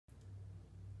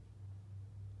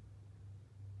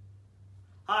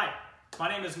Hi, my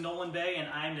name is Nolan and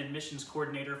I am an admissions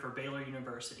coordinator for Baylor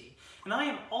University. And I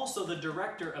am also the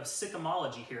director of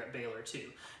Sic'emology here at Baylor too.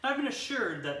 And I've been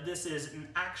assured that this is an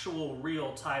actual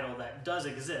real title that does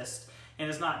exist and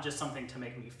is not just something to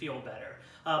make me feel better.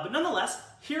 But nonetheless,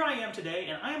 here I am today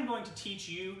and I am going to teach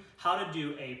you how to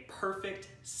do a perfect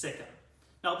Sic Em.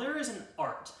 Now there is an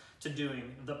art to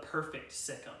doing the perfect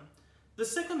Sic Em. The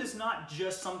Sic Em is not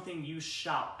just something you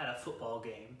shout at a football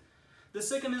game. The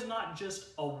Sic Em is not just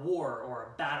a war or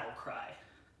a battle cry.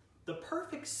 The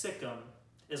perfect Sic Em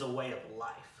is a way of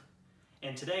life.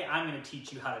 And today I'm going to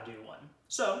teach you how to do one.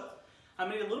 So I'm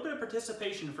going to need a little bit of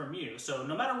participation from you. So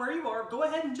no matter where you are, go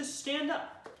ahead and just stand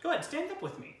up. Go ahead, stand up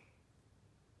with me.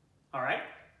 All right?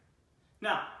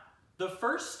 Now, the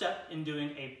first step in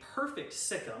doing a perfect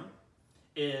Sic Em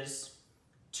is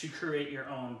to create your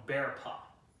own bear paw.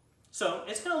 So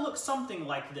it's going to look something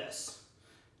like this.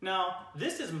 Now,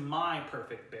 this is my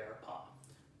perfect bear paw.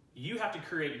 You have to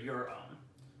create your own.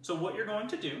 So what you're going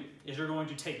to do is you're going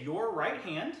to take your right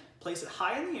hand, place it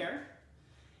high in the air,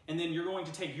 and then you're going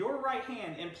to take your right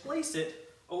hand and place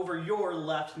it over your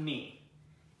left knee.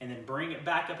 And then bring it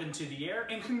back up into the air,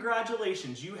 and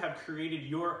congratulations, you have created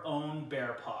your own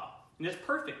bear paw. And it's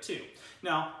perfect too.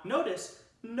 Now, notice,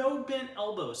 no bent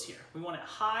elbows here. We want it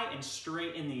high and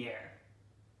straight in the air.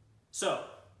 So,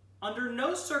 under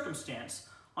no circumstance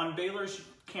on Baylor's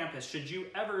campus should you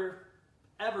ever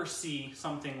see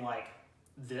something like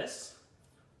this,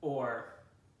 or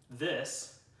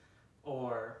this,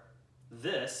 or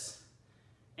this,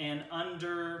 and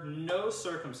under no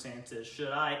circumstances should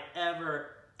I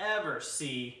ever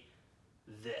see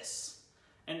this.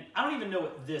 And I don't even know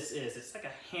what this is. It's like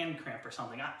a hand cramp or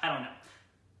something. I don't know.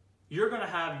 You're gonna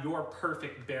have your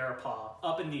perfect bear paw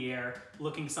up in the air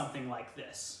looking something like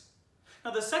this. Now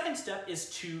the second step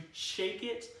is to shake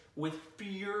it with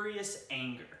furious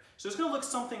anger. So it's gonna look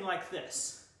something like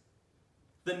this.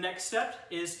 The next step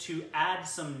is to add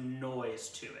some noise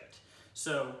to it.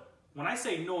 So when I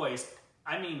say noise,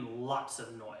 I mean lots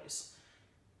of noise.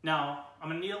 Now, I'm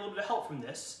gonna need a little bit of help from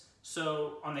this.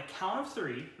 So on the count of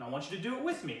 3, and I want you to do it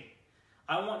with me,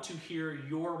 I want to hear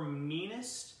your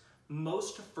meanest,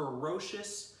 most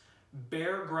ferocious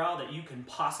bear growl that you can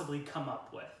possibly come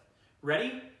up with.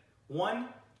 Ready? 1,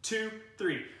 2,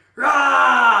 3.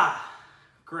 Rah!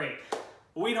 Great.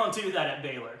 We don't do that at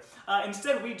Baylor.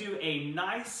 Instead, we do a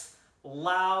nice,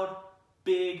 loud,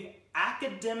 big,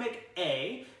 academic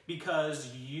A,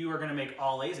 because you are going to make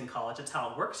all A's in college. That's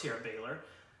how it works here at Baylor.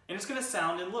 And it's going to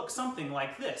sound and look something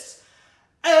like this.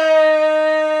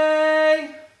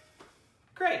 A!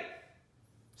 Great.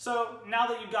 So now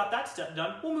that you've got that step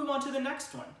done, we'll move on to the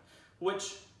next one,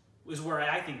 which is where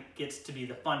I think gets to be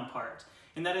the fun part.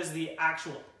 And that is the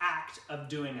actual act of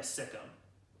doing a Sic Em.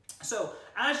 So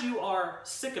as you are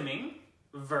Sic'eming,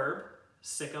 verb,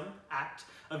 Sic Em, act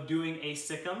of doing a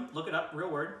Sic Em, look it up, real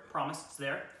word, promise it's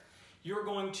there. You're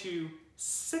going to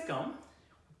Sic Em,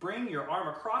 bring your arm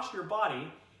across your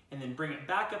body, and then bring it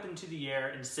back up into the air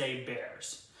and say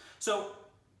bears. So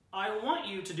I want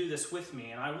you to do this with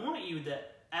me, and I want you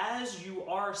that as you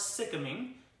are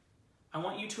Sic'eming, I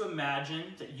want you to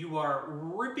imagine that you are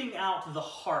ripping out the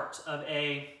heart of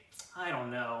a, I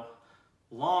don't know,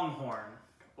 longhorn,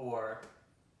 or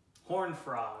horned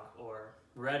frog, or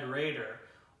red raider,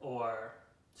 or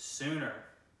sooner,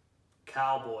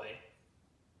 cowboy,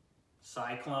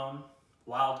 cyclone,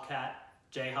 wildcat,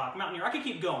 jayhawk, mountaineer. I could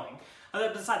keep going.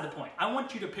 That's beside the point. I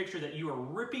want you to picture that you are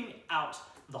ripping out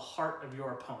the heart of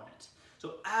your opponent.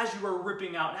 So as you are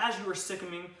ripping out, as you are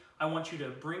Sic'eming, I want you to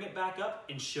bring it back up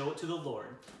and show it to the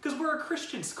Lord. Because we're a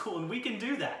Christian school and we can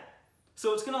do that.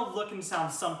 So it's gonna look and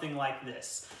sound something like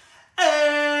this.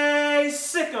 Hey,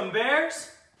 Sic Em, bears!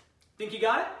 Think you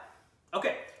got it?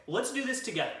 Okay, let's do this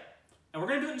together. And we're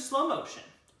gonna do it in slow motion.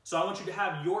 So I want you to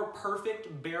have your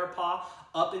perfect bear paw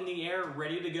up in the air,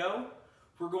 ready to go.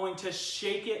 We're going to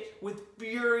shake it with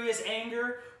furious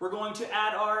anger. We're going to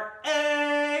add our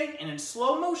A, and in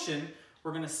slow motion,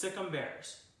 we're gonna Sic Em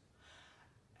bears.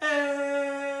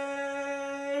 Hey,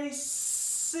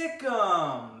 Sic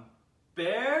Em,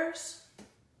 bears.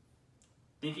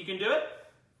 Think you can do it?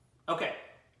 Okay,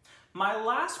 my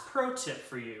last pro tip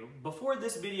for you before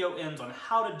this video ends on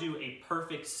how to do a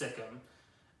perfect Sic Em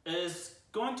is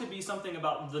going to be something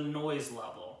about the noise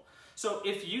level. So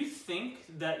if you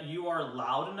think that you are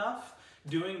loud enough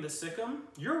doing the Sic Em,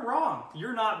 you're wrong.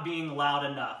 You're not being loud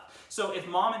enough. So if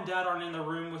mom and dad aren't in the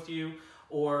room with you,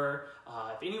 or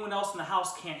if anyone else in the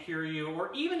house can't hear you,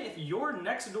 or even if your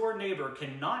next door neighbor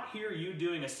cannot hear you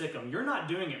doing a Sic Em, you're not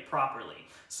doing it properly.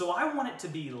 So I want it to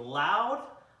be loud,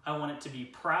 I want it to be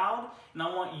proud, and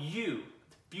I want you,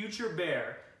 the future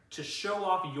bear, to show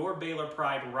off your Baylor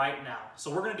pride right now. So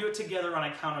we're gonna do it together on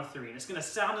a count of 3. And it's gonna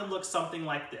sound and look something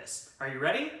like this. Are you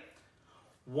ready?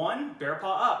 1, bear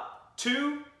paw up.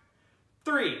 2,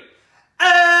 3.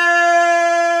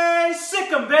 Hey,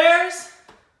 Sic Em, Bears!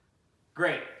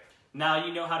 Great. Now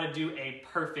you know how to do a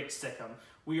perfect Sic Em.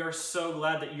 We are so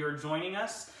glad that you're joining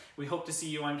us. We hope to see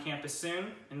you on campus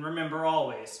soon. And remember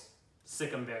always,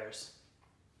 Sic Em, Bears.